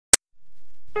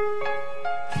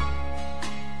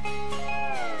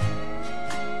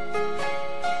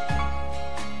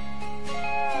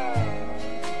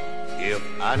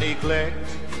I neglect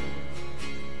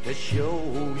to show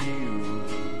you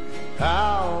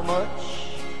how much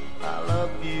I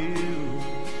love you.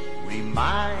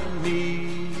 Remind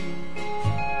me,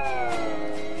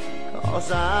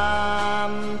 'cause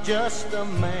I'm just a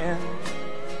man,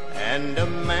 and a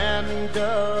man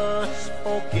does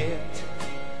forget.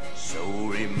 So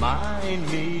remind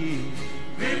me,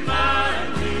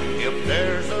 if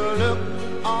there's a look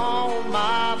on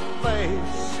my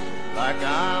face like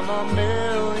I'm a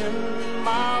million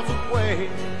miles away,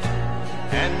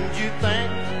 and you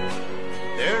think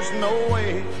there's no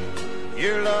way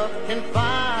your love can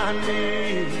find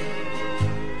me,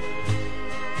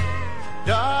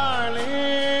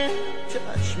 darling,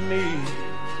 touch me,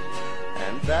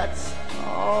 and that's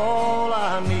all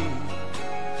I need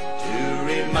to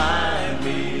remind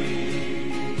me.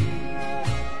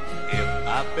 If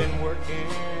I've been working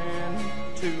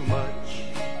too much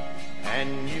and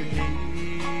you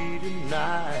need a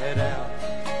night out,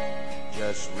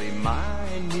 just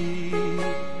remind me,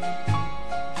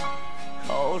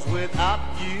 'cause without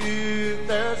you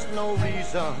there's no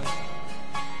reason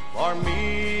for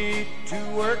me to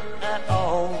work at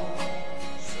all.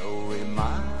 So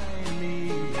remind me,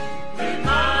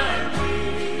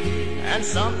 and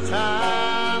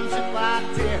sometimes if I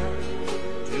tend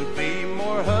to be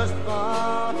more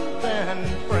husband than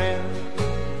friend,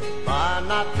 by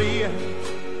not being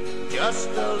just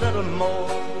a little more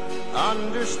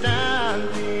understanding,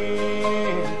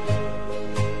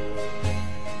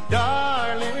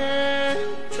 darling,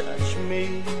 touch me,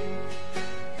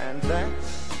 and that's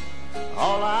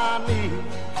all I need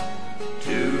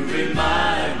to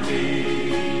remind me.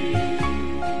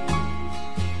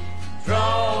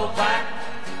 Draw back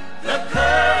the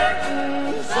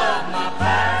curtains of my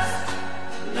past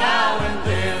now and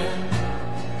then.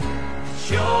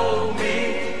 Show me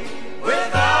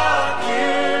without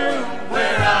you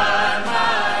where I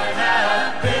might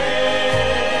have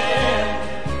been.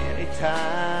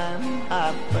 Anytime I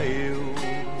fail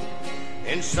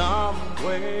in some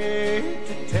way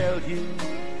to tell you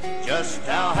just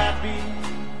how happy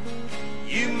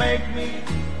you make me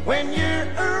when you're